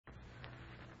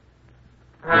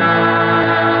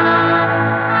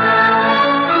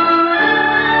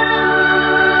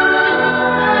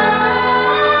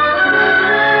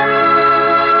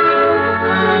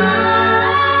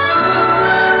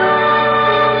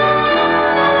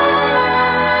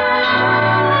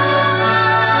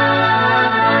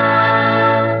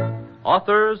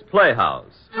Author's Playhouse.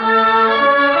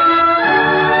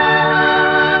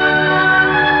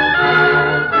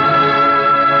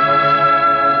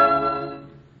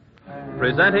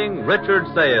 Presenting Richard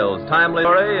Sale's timely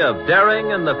story of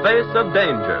daring in the face of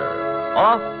danger.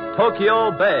 Off Tokyo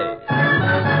Bay.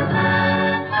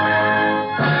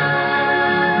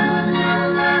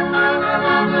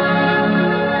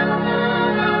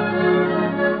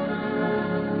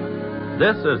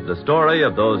 This is the story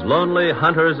of those lonely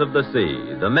hunters of the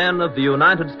sea, the men of the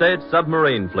United States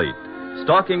submarine fleet,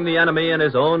 stalking the enemy in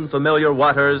his own familiar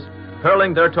waters,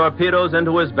 hurling their torpedoes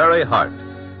into his very heart.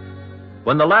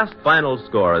 When the last final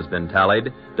score has been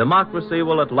tallied, democracy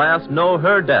will at last know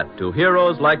her debt to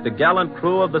heroes like the gallant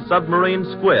crew of the submarine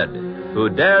Squid, who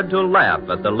dared to laugh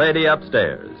at the lady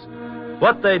upstairs.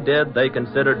 What they did, they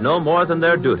considered no more than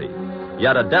their duty,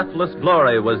 yet a deathless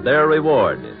glory was their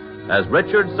reward, as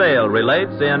Richard Sale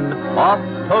relates in Off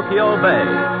Tokyo Bay.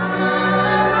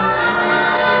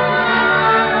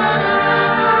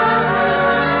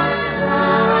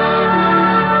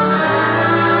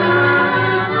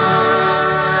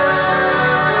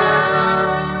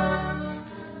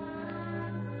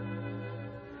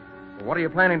 What are you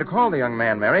planning to call the young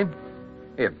man, Mary?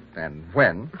 If and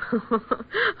when?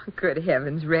 Good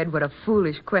heavens, Red, what a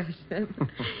foolish question.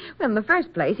 Well, in the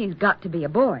first place, he's got to be a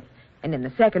boy. And in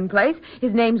the second place,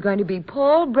 his name's going to be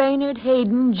Paul Brainerd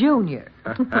Hayden, Jr.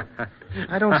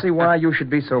 I don't see why you should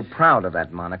be so proud of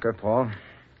that moniker, Paul.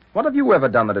 What have you ever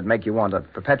done that'd make you want to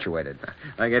perpetuate it?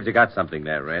 I guess you got something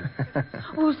there, Red.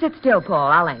 Oh, sit still,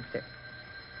 Paul. I'll answer.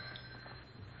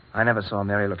 I never saw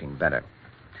Mary looking better.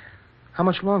 How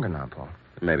much longer now, Paul?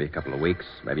 Maybe a couple of weeks,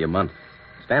 maybe a month.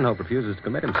 Stanhope refuses to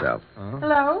commit himself. Uh-huh.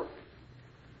 Hello?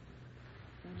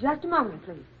 Just a moment,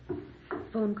 please.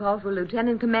 Phone call for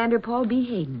Lieutenant Commander Paul B.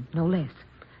 Hayden, no less.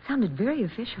 Sounded very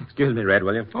official. Excuse me, Red,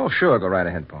 will you? Oh, sure. Go right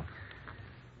ahead, Paul.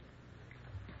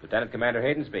 Lieutenant Commander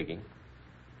Hayden speaking.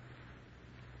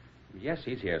 Yes,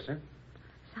 he's here, sir.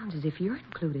 Sounds as if you're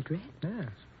included, Red. Yes.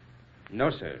 No,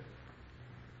 sir.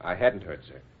 I hadn't heard,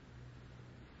 sir.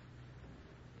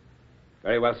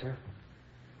 Very well, sir.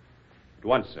 At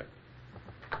once, sir.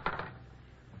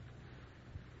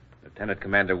 Lieutenant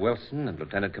Commander Wilson and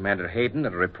Lieutenant Commander Hayden are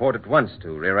to report at once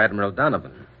to Rear Admiral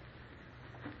Donovan.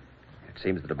 It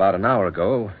seems that about an hour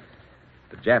ago,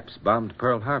 the Japs bombed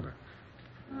Pearl Harbor.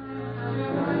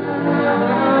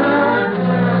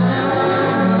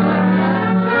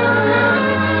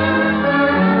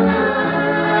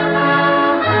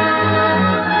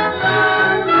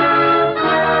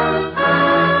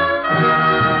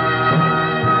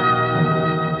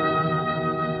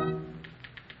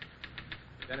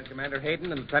 Commander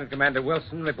Hayden and Lieutenant Commander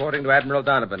Wilson reporting to Admiral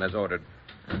Donovan as ordered.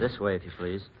 This way, if you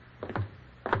please.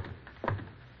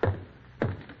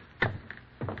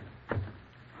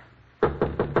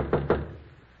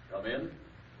 Come in.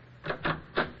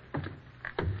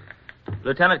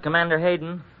 Lieutenant Commander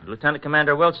Hayden, Lieutenant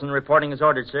Commander Wilson reporting as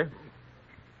ordered, sir.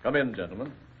 Come in,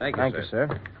 gentlemen. Thank you,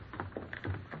 sir.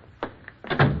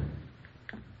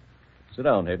 Sit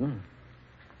down, Hayden.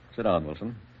 Sit down,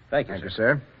 Wilson. Thank you,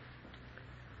 sir.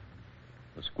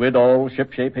 The Squid all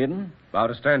shipshape, Hayden?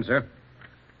 About astern, sir.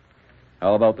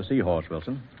 How about the Seahorse,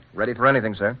 Wilson? Ready for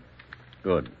anything, sir.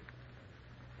 Good.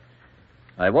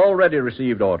 I've already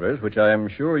received orders which I am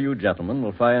sure you gentlemen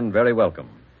will find very welcome.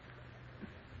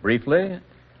 Briefly,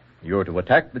 you're to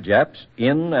attack the Japs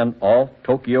in and off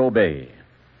Tokyo Bay.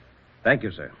 Thank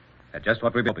you, sir. That's just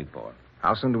what we've been hoping for.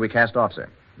 How soon do we cast off, sir?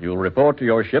 You'll report to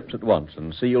your ships at once,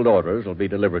 and sealed orders will be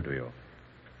delivered to you.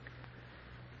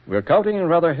 We're counting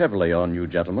rather heavily on you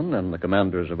gentlemen and the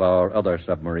commanders of our other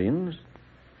submarines.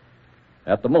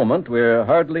 At the moment, we're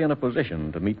hardly in a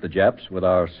position to meet the Japs with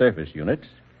our surface units,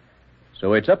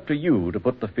 so it's up to you to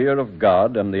put the fear of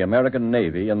God and the American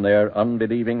Navy in their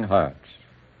unbelieving hearts.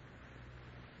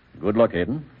 Good luck,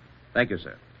 Hayden. Thank you,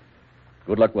 sir.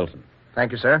 Good luck, Wilson.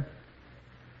 Thank you, sir.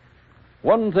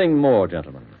 One thing more,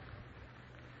 gentlemen.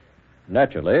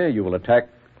 Naturally, you will attack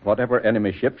whatever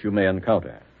enemy ships you may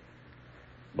encounter.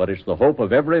 But it's the hope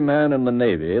of every man in the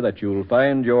Navy that you'll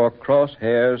find your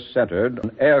crosshairs centered on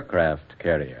an aircraft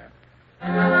carrier.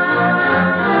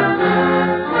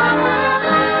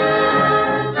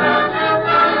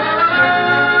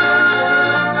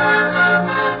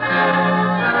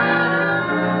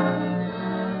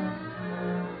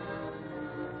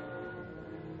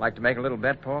 Like to make a little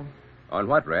bet, Paul? On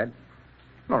what, Red?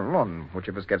 No, on which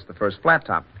of us gets the first flat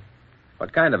top.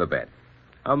 What kind of a bet?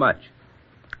 How much?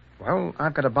 Well,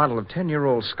 I've got a bottle of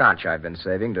 10-year-old scotch I've been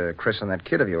saving to christen that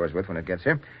kid of yours with when it gets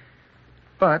here.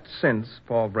 But since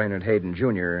Paul Brainerd Hayden,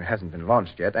 Jr. hasn't been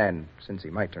launched yet, and since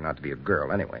he might turn out to be a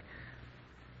girl anyway,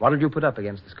 What'll you put up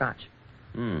against the scotch?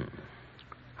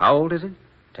 How old is it?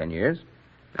 10 years.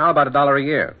 How about $1 a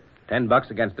year?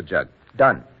 $10 against the jug.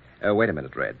 Done. Wait a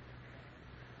minute, Red.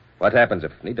 What happens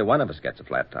if neither one of us gets a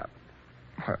flat top?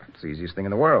 Well, it's the easiest thing in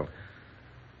the world.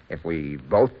 If we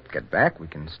both get back, we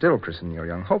can still christen your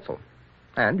young hopeful.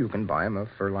 And you can buy him a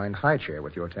fur-lined high chair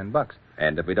with your $10.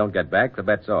 And if we don't get back, the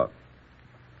bet's off.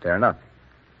 Fair enough.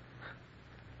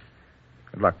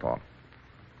 Good luck, Paul.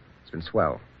 It's been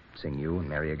swell seeing you and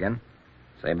Mary again.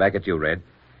 Same back at you, Red.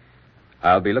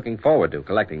 I'll be looking forward to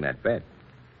collecting that bet.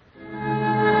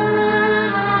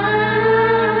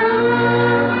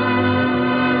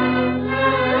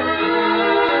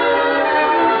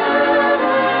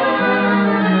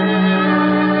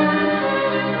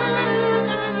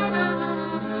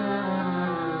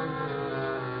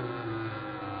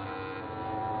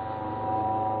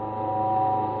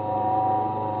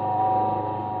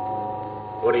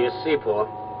 What do you see,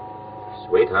 Paul?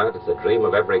 Sweetheart, it's the dream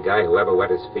of every guy who ever wet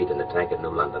his feet in the tank at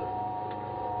New London.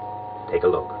 Take a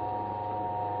look.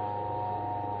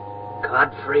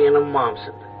 Godfrey and a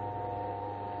Momsen.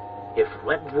 If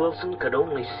Red Wilson could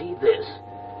only see this.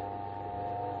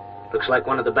 Looks like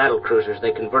one of the battle cruisers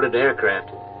they converted to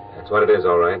aircraft. That's what it is,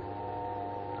 all right.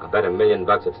 I'll bet $1 million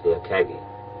it's the Akagi.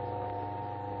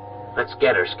 Let's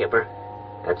get her, Skipper.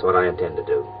 That's what I intend to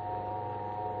do.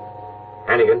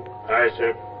 Hannigan. Aye,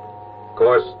 sir.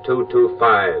 Course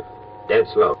 225. Dead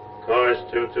slow. Course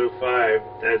 225.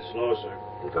 Dead slow, sir.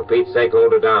 And for Pete's sake,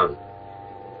 hold her down.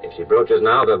 If she broaches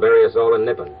now, they'll bury us all in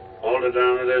Nippon. Hold her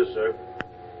down it is, sir.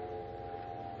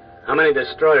 How many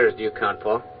destroyers do you count,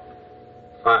 Paul?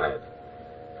 5.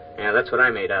 Yeah, that's what I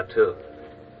made out, too.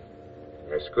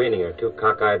 They're screening her too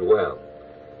cockeyed well.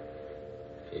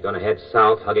 She's going to head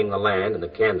south, hugging the land, and the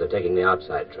cans are taking the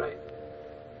outside track.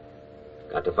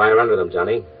 Got to fire under them,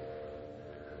 Johnny.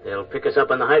 They'll pick us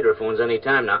up on the hydrophones any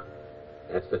time now.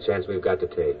 That's the chance we've got to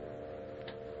take.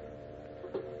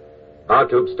 Bow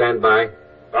tube, stand by.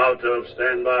 Bow tube,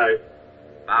 stand by.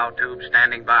 Bow tube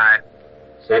standing by.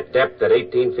 Set depth at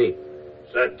 18 feet.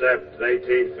 Set depth at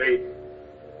 18 feet.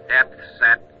 Depth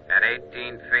set at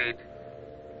 18 feet.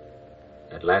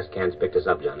 That last can's picked us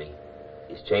up, Johnny.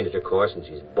 He's changed her course, and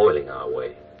she's boiling our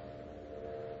way.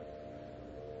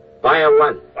 Fire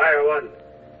 1. Fire 1.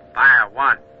 Fire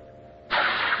 1.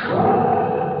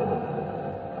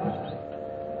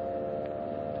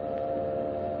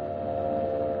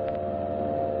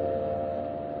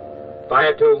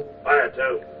 Fire 2. Fire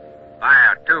 2.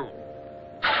 Fire 2.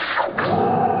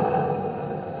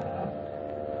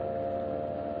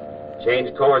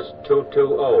 Change course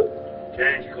 220.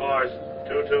 Change course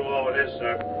 220 it is,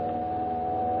 sir.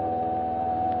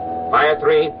 Fire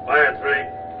 3. Fire 3.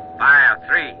 Fire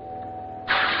 3.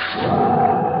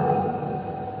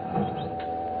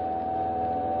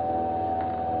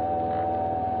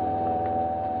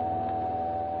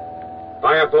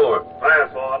 Fire 4. Fire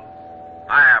 4.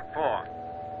 Fire 4.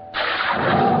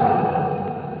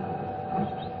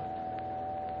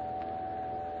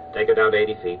 Take her down to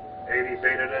 80 feet. 80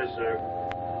 feet it is, sir.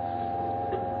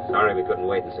 Sorry we couldn't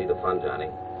wait and see the fun, Johnny.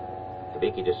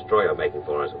 Hibiki destroyer making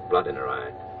for us with blood in her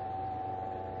eye.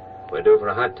 We're due for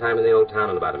a hot time in the old town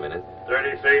in about a minute.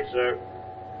 30 feet, sir.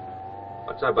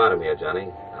 What's our bottom here,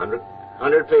 Johnny? 100?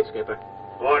 100 feet, Skipper.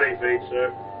 40 feet,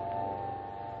 sir.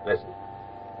 Listen.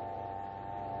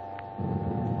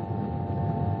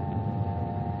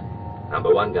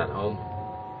 Number 1 got home.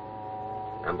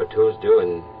 Number 2's due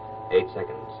in 8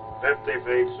 seconds. 50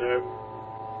 feet, sir.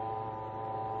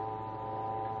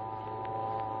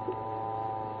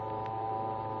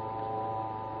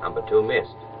 Number 2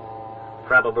 missed.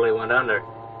 Probably went under.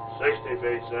 60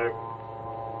 feet, sir.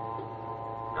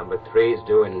 Number 3's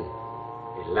due in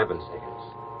 11 seconds.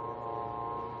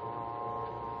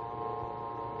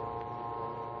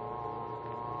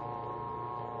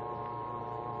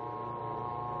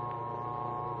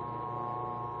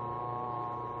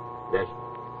 There.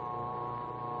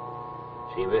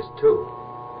 She missed 2.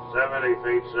 70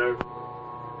 feet, sir.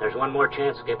 There's one more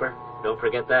chance, Skipper. Don't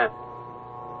forget that.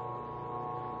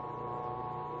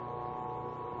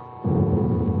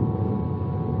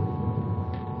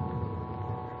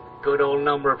 Good old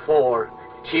number 4.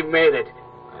 She made it.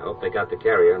 I hope they got the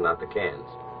carrier, not the cans.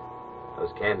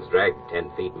 Those cans dragged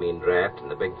 10 feet mean draft, and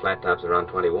the big flat top's around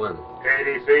 21.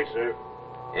 80 feet, sir.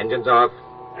 Engines off.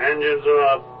 Engines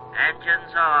off.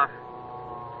 Engines off.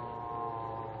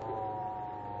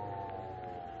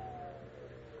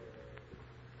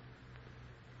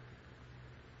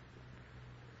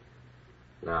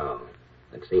 Now,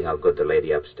 let's see how good the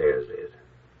lady upstairs is.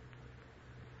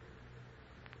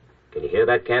 Can you hear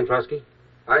that, Kantrosky?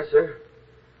 Aye, sir.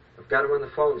 I've got him on the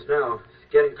phones now.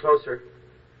 getting closer.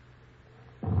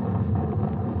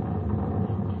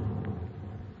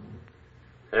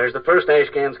 There's the first ash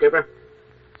can, Skipper.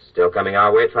 Still coming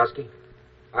our way, Trotsky?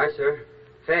 Aye, sir.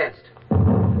 Fast.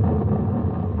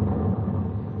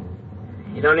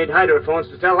 You don't need hydrophones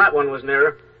to tell that one was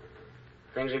nearer.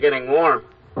 Things are getting warm.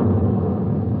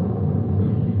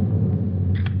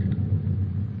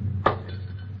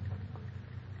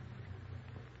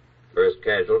 First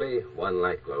casualty, 1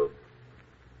 light globe.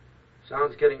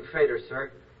 Sound's getting fainter,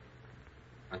 sir.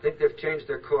 I think they've changed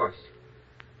their course.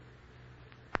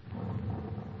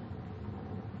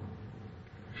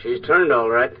 She's turned all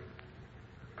right.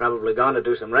 Probably gone to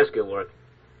do some rescue work.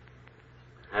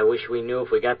 I wish we knew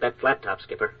if we got that flat top,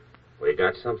 Skipper. We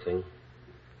got something.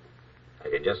 I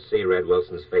can just see Red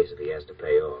Wilson's face if he has to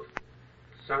pay off.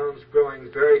 Sound's growing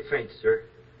very faint, sir.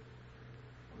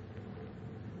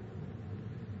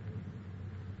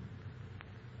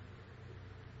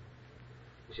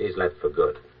 She's left for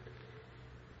good.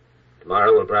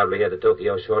 Tomorrow we'll probably hear the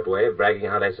Tokyo shortwave bragging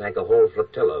how they sank a whole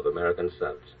flotilla of American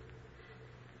subs.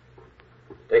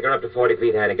 Take her up to 40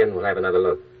 feet, Hannigan. We'll have another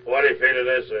look. 40 feet it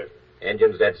is, sir.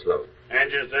 Engine's dead slow.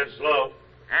 Engine's dead slow.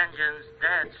 Engine's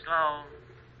dead slow.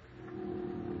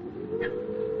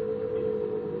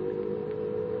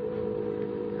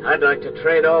 I'd like to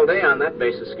trade all day on that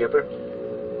basis, Skipper.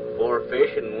 4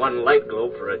 fish and 1 light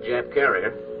globe for a Jap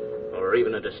carrier. Or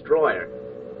even a destroyer.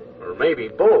 Or maybe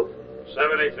both.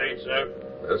 70 feet, sir.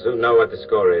 We'll soon know what the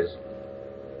score is.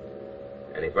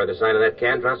 Any further sign of that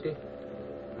can, Trotsky?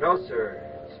 No, sir.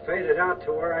 It's faded out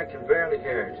to where I can barely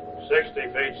hear it. 60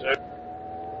 feet, sir.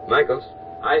 Michaels,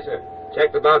 Aye, sir.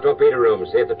 check the bow torpedo room.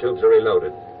 See if the tubes are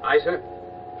reloaded. Aye, sir.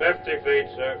 50 feet,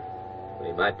 sir.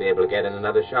 We might be able to get in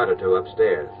another shot or two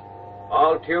upstairs.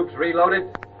 All tubes reloaded?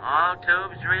 All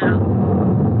tubes reloaded.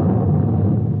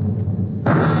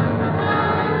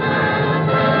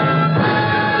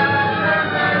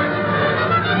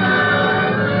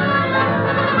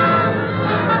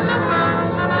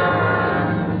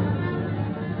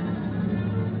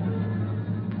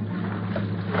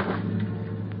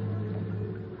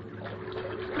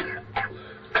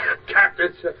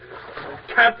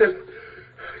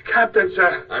 Captain,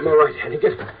 sir. I'm all right,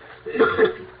 Hannigan.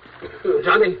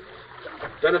 Johnny,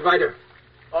 Lieutenant Viter.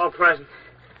 All present.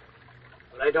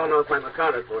 But I don't know if I'm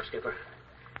accounted for, Skipper.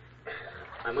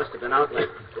 I must have been out like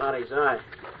Lottie's eye.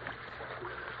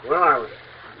 Where are we?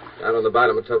 Down on the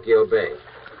bottom of Tokyo Bay.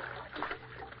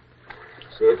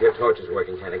 See if your torch is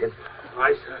working, Hannigan.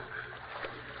 Aye, sir.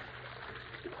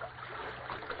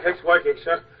 It's working,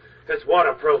 sir. It's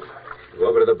waterproof. Go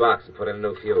over to the box and put in a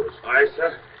new fuse. Aye,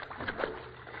 sir.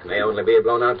 May only be a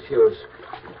blown-out fuse.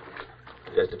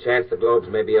 Just a chance the globes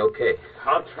may be okay.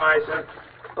 I'll try, sir.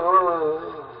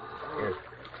 Oh. Yes.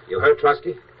 You hurt,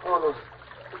 Trotsky? Oh.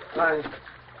 I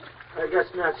guess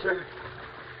not, sir.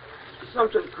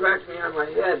 Something cracked me on my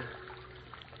head.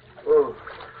 Oh.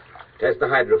 Test the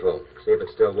hydrophone. See if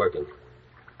it's still working.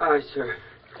 Aye, sir.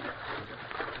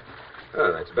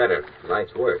 Oh, that's better.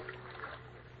 Lights work.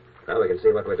 Now we can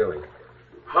see what we're doing.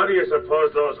 How do you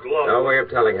suppose those globes... No way of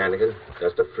telling, Hannigan.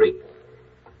 Just a freak.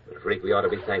 A freak we ought to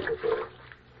be thankful for.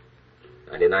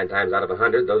 99 times out of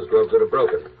 100, those globes would have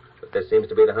broken. But this seems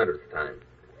to be the 100th time.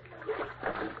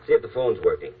 See if the phone's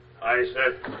working. Aye,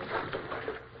 sir.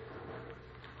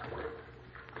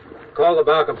 Call the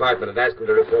bow compartment and ask them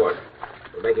to report.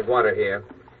 We're making water here.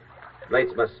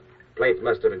 Plates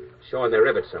must have shown their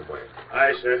rivets somewhere.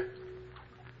 Aye, sir.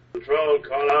 Control,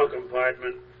 call out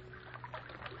compartment.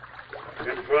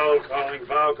 Control, calling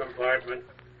bow compartment.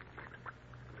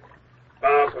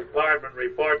 Bow compartment,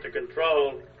 report to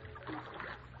control.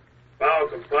 Bow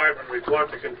compartment,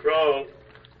 report to control.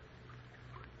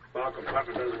 Bow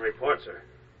compartment doesn't report, sir.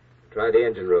 Try the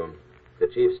engine room. If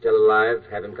the chief's still alive,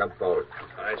 have him come forward.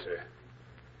 Aye, sir.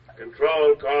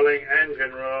 Control, calling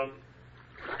engine room.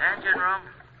 Engine room.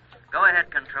 Go ahead,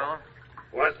 Control.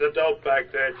 What's the dope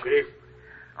back there, Chief?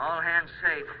 All hands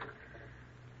safe.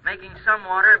 Making some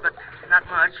water, but not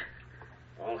much.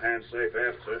 All hands safe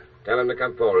aft, sir. Tell him to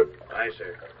come forward. Aye,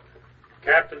 sir.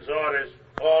 Captain's orders.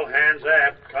 All hands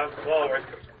aft. Come forward.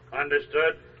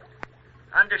 Understood?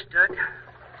 Understood.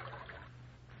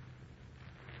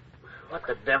 What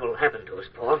the devil happened to us,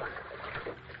 Paul?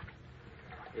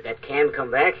 Did that can come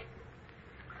back?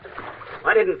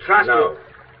 Why didn't Trotsky... No.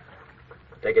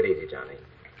 Take it easy, Johnny.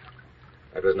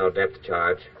 That was no depth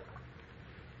charge.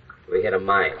 We hit a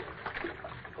mine.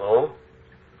 Oh?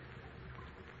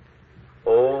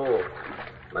 Oh.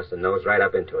 Must have nosed right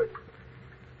up into it.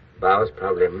 Bow's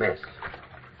probably a mess.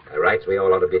 By rights, we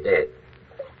all ought to be dead.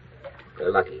 We're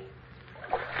lucky.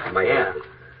 Might Yeah. not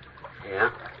be. Yeah.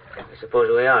 I suppose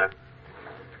we are.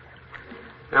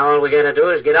 Now all we gotta do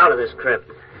is get out of this crypt.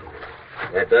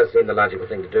 That does seem the logical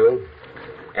thing to do.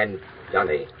 And,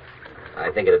 Johnny,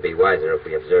 I think it'd be wiser if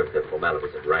we observed the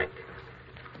formalities of rank.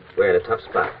 We're in a tough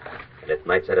spot, and it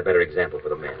might set a better example for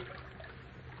the men.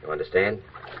 You understand?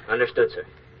 Understood, sir.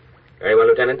 Very well,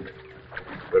 Lieutenant.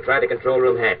 We'll try the control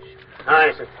room hatch.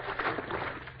 Aye, sir.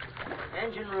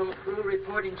 Engine room crew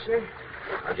reporting, sir.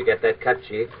 How'd you get that cut,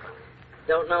 Chief?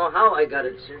 Don't know how I got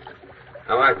it, sir.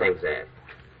 How are things there?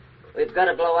 We've got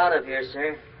to blow out of here,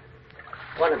 sir.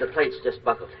 One of the plates just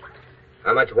buckled.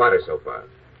 How much water so far?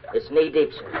 It's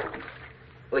knee-deep, sir.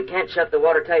 We can't shut the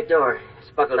watertight door.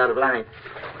 It's buckled out of line.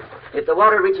 If the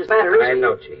water reaches batteries... I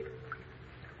know, Chief.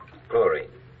 Chlorine.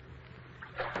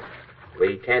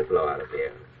 We can't blow out of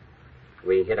here.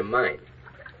 We hit a mine.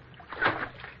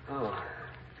 Oh.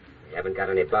 We haven't got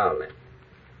any bow left.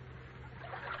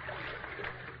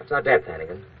 What's our depth,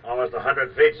 Hannigan? Almost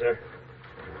 100 feet, sir.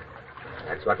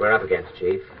 That's what we're up against,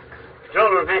 Chief.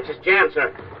 Control room hatch is jammed,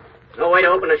 sir. No way to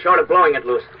open it short of blowing it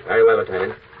loose. Very well,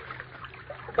 Lieutenant.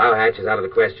 The bow hatch is out of the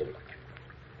question.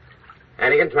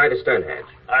 Hannigan, try the stern hatch.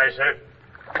 Aye, sir.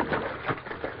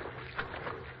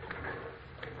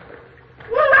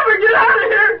 We'll never get out of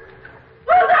here!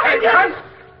 We'll never get out!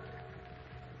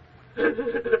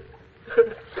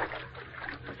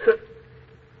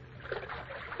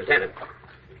 Lieutenant,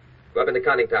 go up in the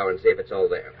conning tower and see if it's all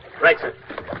there. Right, sir.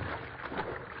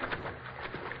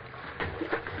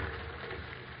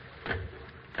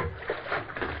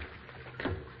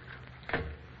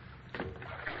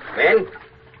 Men,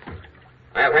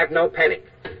 I have had no panic.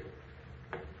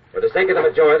 For the sake of the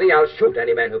majority, I'll shoot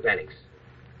any man who panics.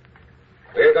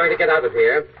 We're going to get out of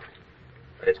here,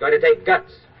 but it's going to take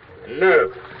guts and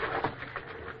nerve.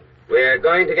 We're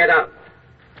going to get out.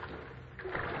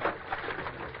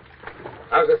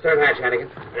 How's the stern hatch, Hannigan?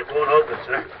 It won't open,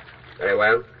 sir. Very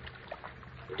well.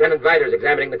 Lieutenant Vidor's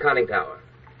examining the conning tower.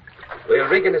 We'll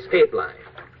rig an escape line.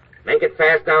 Make it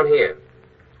fast down here.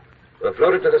 We'll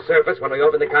float it to the surface when we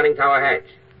open the conning tower hatch.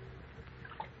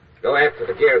 Go after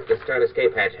the gear of the stern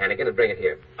escape hatch, Hannigan, and bring it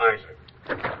here. Aye, sir.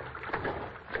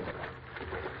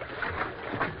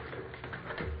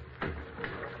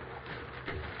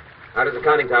 How does the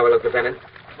conning tower look, Lieutenant?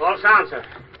 All sound, sir.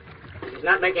 He's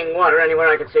not making water anywhere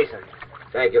I can see, sir.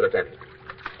 Thank you, Lieutenant.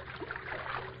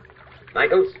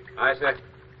 Michaels? Aye, sir.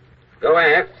 Go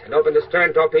aft and open the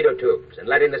stern torpedo tubes and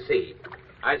let in the sea.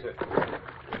 Aye, sir.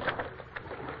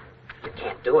 You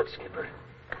can't do it, Skipper.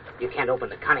 You can't open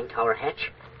the conning tower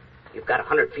hatch. You've got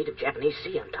 100 feet of Japanese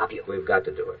sea on top of you. We've got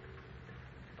to do it.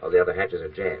 All the other hatches are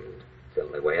jammed. It's the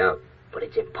only way out. But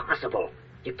it's impossible.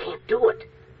 You can't do it.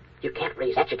 You can't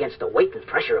raise hatch against the weight and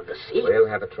pressure of the sea. We'll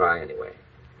have a try anyway.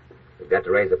 We've got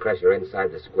to raise the pressure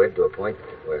inside the squid to a point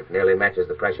where it nearly matches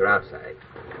the pressure outside.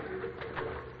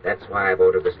 That's why I've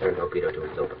ordered the stern torpedo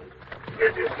tubes opened.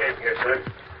 Here's the escape gear, sir.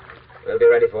 We'll be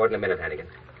ready for it in a minute, Hannigan.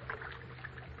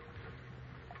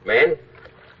 Men,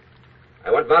 I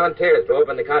want volunteers to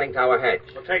open the conning tower hatch.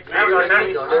 We'll take me,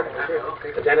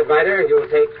 sir. Lieutenant Vidor, you'll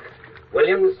take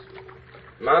Williams,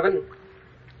 Marvin,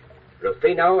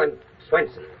 Rufino, and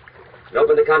Swenson. And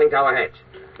open the conning tower hatch.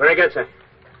 Very good, sir.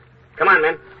 Come on,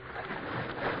 men.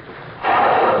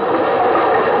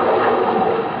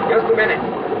 Just a minute.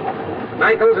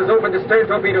 Michaels has opened the stern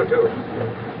torpedo tubes.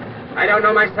 I don't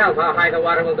know myself how high the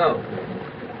water will go.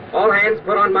 All hands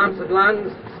put on mumps and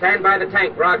lungs. Stand by the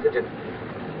tank for oxygen.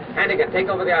 Hannigan, take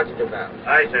over the oxygen valve.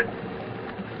 Aye, sir.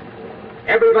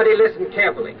 Everybody listen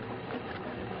carefully.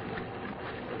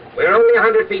 We're only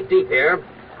 100 feet deep here.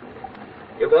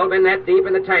 You've all been that deep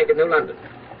in the tank in New London.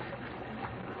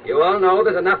 You all know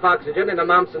there's enough oxygen in a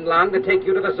mumps and lung to take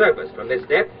you to the surface from this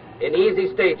depth in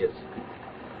easy stages.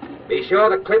 Be sure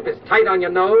the clip is tight on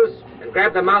your nose and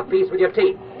grab the mouthpiece with your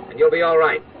teeth, and you'll be all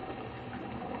right.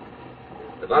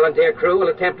 The volunteer crew will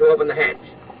attempt to open the hatch.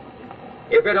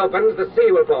 If it opens, the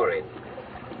sea will pour in.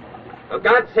 For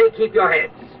God's sake, keep your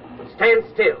heads. Stand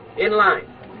still, in line.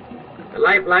 The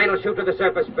lifeline will shoot to the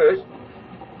surface first.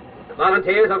 The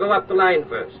volunteers will go up the line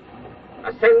first,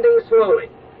 ascending slowly,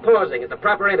 pausing at the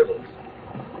proper intervals.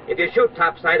 If you shoot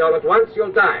topside all at once,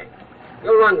 you'll die.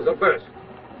 Your lungs will burst.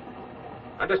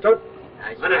 Understood?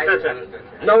 Understood, sir.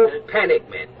 No panic,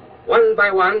 men. One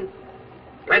by one,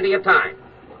 plenty of time.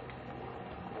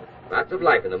 Lots of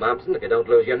life in the Mompson if you don't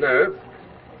lose your nerve.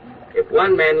 If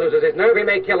one man loses his nerve, he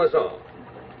may kill us all.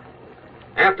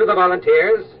 After the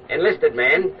volunteers, enlisted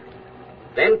men,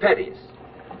 then petties,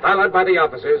 followed by the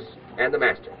officers and the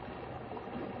master.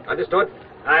 Understood?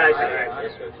 Aye, sir.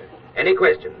 Yes, sir. Any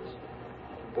questions?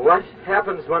 What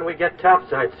happens when we get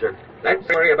topside, sir? Let's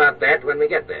worry about that when we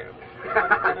get there.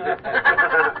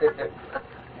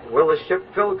 Will the ship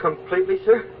fill completely,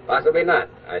 sir? Possibly not.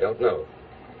 I don't know.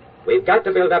 We've got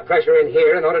to build up pressure in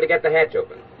here in order to get the hatch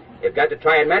open. We've got to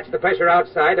try and match the pressure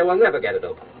outside or we'll never get it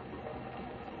open.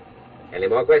 Any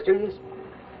more questions?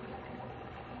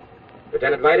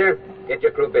 Lieutenant Viter, get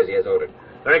your crew busy as ordered.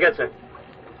 Very good, sir.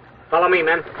 Follow me,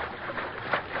 men.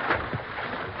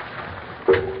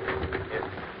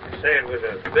 You say it was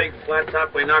a big flat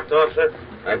top we knocked off, sir?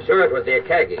 I'm sure it was the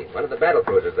Akagi, one of the battle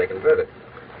cruisers they converted.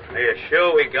 Are you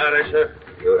sure we got her, sir?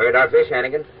 You heard our fish,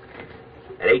 Hannigan.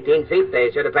 At 18 feet, they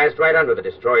should have passed right under the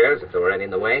destroyers if there were any in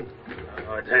the way.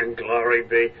 Oh, then glory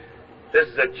be. This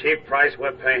is a cheap price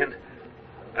we're paying.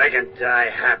 I can die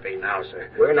happy now, sir.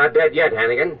 We're not dead yet,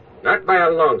 Hannigan. Not by a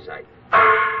long sight.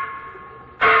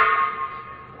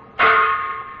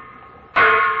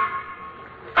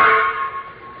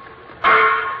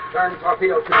 Turn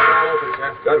torpedo tube now open,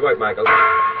 sir. Good work, Michael.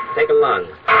 Take a lung.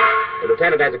 The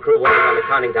lieutenant has a crew working on the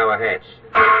conning tower hatch.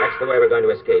 That's the way we're going to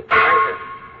escape. Right,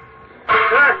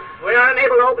 sir, we are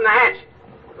unable to open the hatch.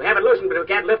 We have it loosened, but we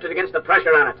can't lift it against the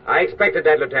pressure on it. I expected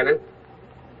that, Lieutenant.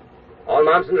 All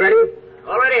Momsons ready?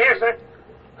 Already here, sir.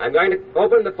 I'm going to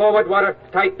open the forward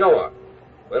watertight door.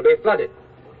 We'll be flooded.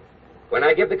 When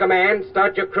I give the command,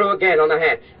 start your crew again on the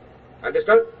hatch.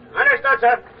 Understood? Understood,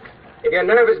 sir. If your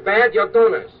nerve is bad, you're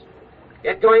goners.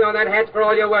 Get going on that hatch for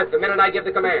all you're worth the minute I give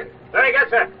the command. Very good,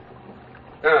 sir.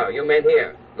 Now, you men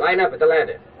here, line up at the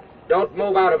ladder. Don't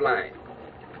move out of line.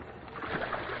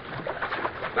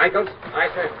 Michaels? Aye,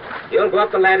 sir. You'll go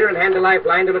up the ladder and hand the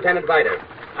lifeline to Lieutenant Viter.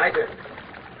 Aye, sir.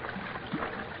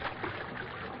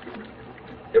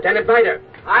 Lieutenant Viter.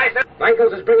 Aye, sir.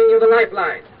 Michaels is bringing you the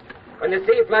lifeline. When the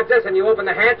sea floods us and you open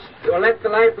the hatch, you'll let the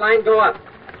lifeline go up.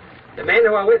 The men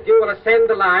who are with you will ascend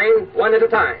the line one at a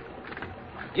time.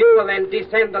 You will then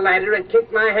descend the ladder and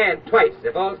kick my hand twice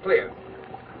if all's clear.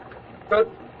 Good.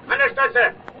 Understood,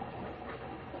 sir.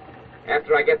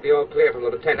 After I get the all clear from the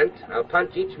lieutenant, I'll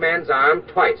punch each man's arm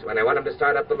twice when I want him to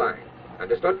start up the line.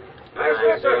 Understood?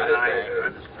 Aye, sir. Aye, sir.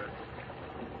 Understood.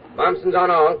 Momson's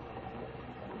on all.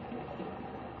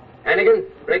 Hannigan,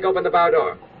 break open the bow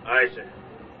door. Aye, sir.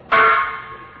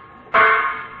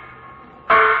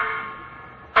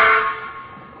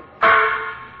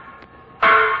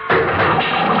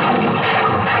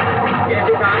 Yes,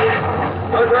 you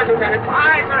can. Go to it, Lieutenant.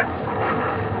 Aye, sir.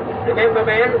 Remember,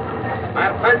 men,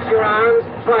 I'll punch your arms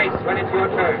twice when it's your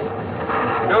turn.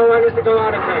 No one is to go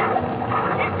out of turn.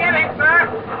 She's giving,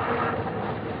 sir.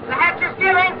 The hatch is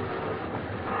giving.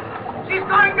 She's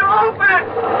going to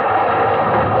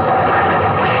open.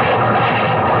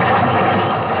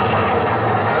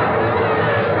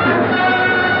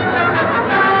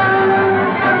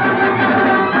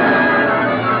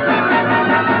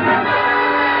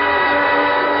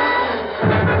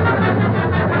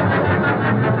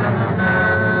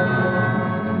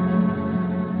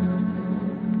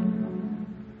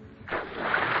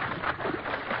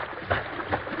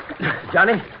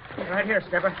 Johnny? Right here,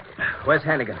 Skipper. Where's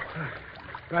Hannigan?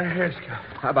 Right here, Skipper.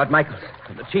 How about Michaels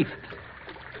and the chief?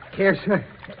 Here, sir.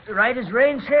 Right as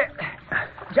rain, sir.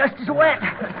 Just as wet.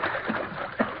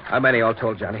 How many all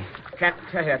told, Johnny? Can't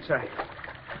tell you, sir.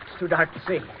 It's too dark to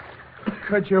see.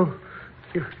 Could you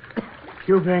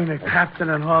being the captain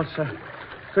and all, sir,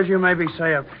 could you maybe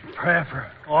say a prayer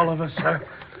for all of us, sir?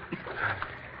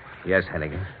 Yes,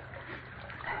 Hannigan.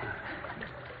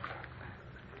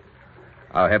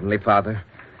 Our Heavenly Father,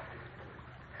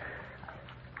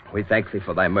 we thank Thee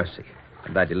for Thy mercy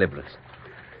and Thy deliverance.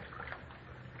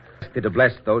 Ask Thee to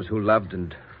bless those who loved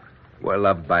and were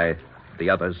loved by the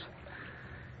others,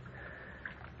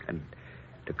 and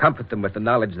to comfort them with the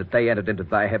knowledge that they entered into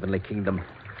Thy heavenly kingdom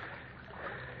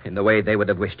in the way they would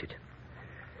have wished it,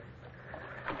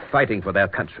 fighting for their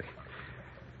country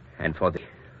and for Thee.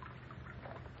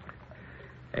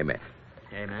 Amen.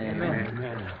 Amen.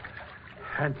 Amen.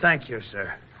 And thank you,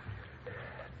 sir.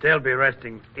 They'll be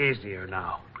resting easier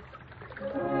now.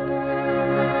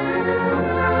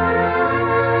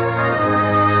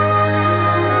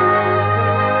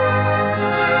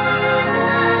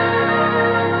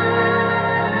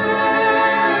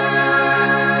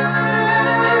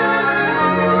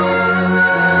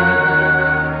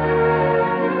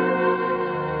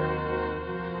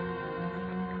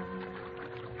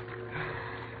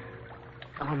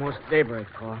 Almost daybreak,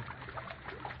 Paul.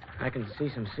 I can see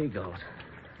some seagulls.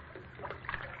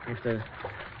 If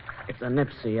the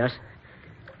nips see us,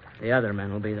 the other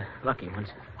men will be the lucky ones.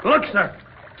 Look, sir!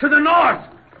 To the north!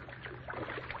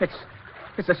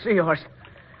 It's a Seahorse.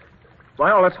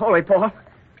 By all that's holy, Paul.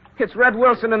 It's Red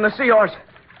Wilson and the Seahorse.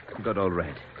 Good old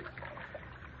Red.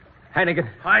 Hannigan,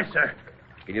 Aye, sir.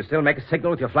 can you still make a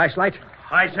signal with your flashlight?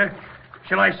 Aye, sir.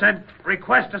 Shall I send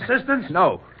request assistance?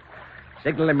 No.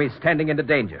 Signal him he's standing into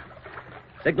danger.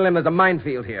 Signal him there's a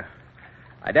minefield here.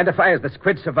 Identify as the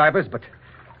squid survivors, but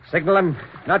signal him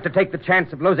not to take the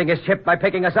chance of losing his ship by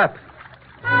picking us up.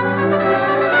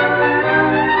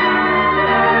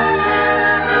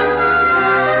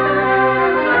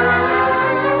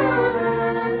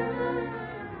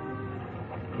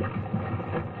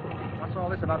 What's all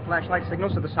this about flashlight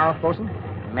signals to the south, bosun?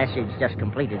 Message just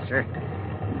completed, sir.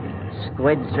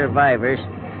 Squid survivors,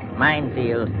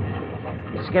 minefield.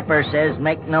 The skipper says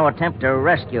make no attempt to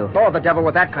rescue. Oh, the devil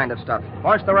with that kind of stuff.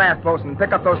 Launch the raft, bosun, and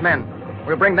pick up those men.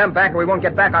 We'll bring them back or we won't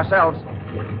get back ourselves.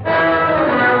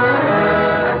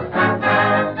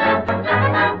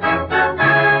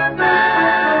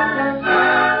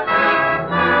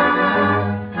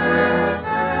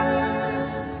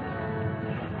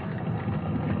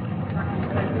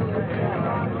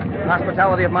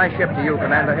 Hospitality of my ship to you,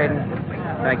 Commander Hayden.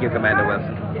 Thank you, Commander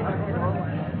Wilson.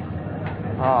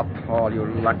 Oh, Paul, you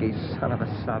lucky son of a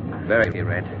sub. Very,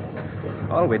 Red.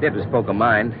 All we did was poke a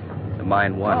mine. The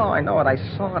mine won. Oh, I know it. I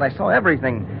saw it. I saw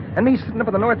everything. And me sitting up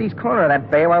at the northeast corner of that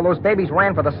bay while those babies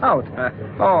ran for the south.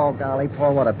 Oh, golly,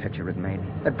 Paul, what a picture it made.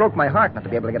 It broke my heart not to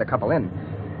be able to get a couple in.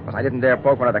 Because I didn't dare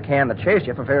poke one of the can that chased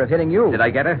you for fear of hitting you. Did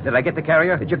I get her? Did I get the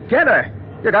carrier? Did you get her?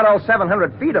 You got all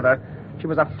 700 feet of her. She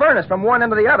was a furnace from one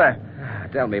end to the other.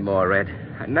 Tell me more, Red.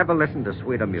 I never listened to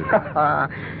sweeter music.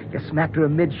 You smacked her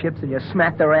amidships and you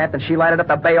smacked her aft, and she lighted up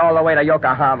the bay all the way to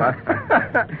Yokohama.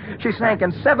 She sank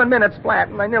in 7 minutes flat,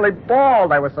 and I nearly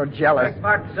bawled. I was so jealous.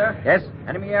 Martin, sir. Yes?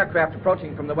 Enemy aircraft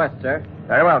approaching from the west, sir.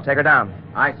 Very well. Take her down.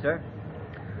 Aye, sir.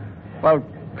 Well,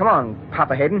 come on,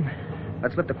 Papa Hayden.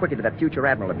 Let's lift the quickie to that future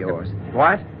admiral of yours.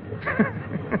 What?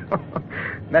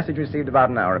 Message received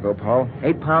about an hour ago, Paul.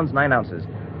 8 pounds, 9 ounces.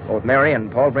 Both Mary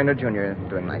and Paul Brainerd Jr.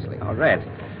 doing nicely. Oh, Red.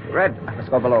 Red. Let's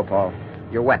go below, Paul.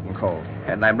 You're wet and cold.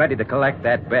 And I'm ready to collect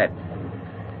that bet.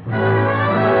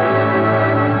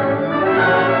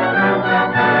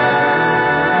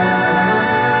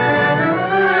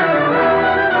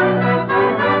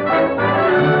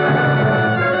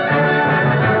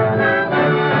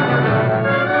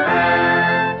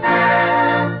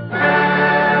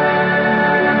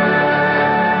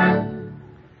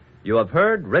 You have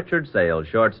heard Richard Sale's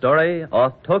short story,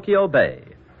 Off Tokyo Bay,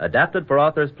 adapted for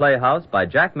Authors Playhouse by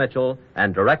Jack Mitchell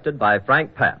and directed by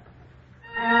Frank Papp.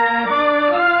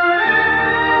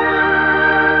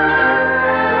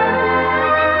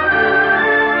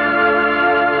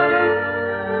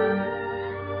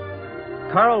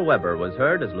 Carl Weber was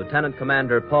heard as Lieutenant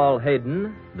Commander Paul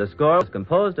Hayden. The score was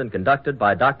composed and conducted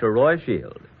by Dr. Roy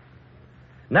Shield.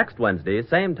 Next Wednesday,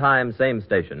 same time, same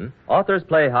station, Authors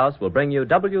Playhouse will bring you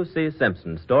W.C.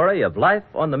 Simpson's story of life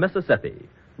on the Mississippi,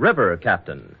 River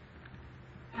Captain.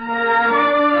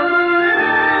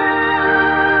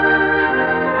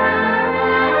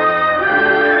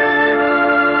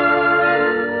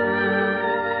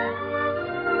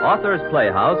 Authors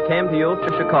Playhouse came to you from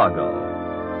Chicago.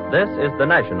 This is the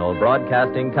National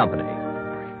Broadcasting Company.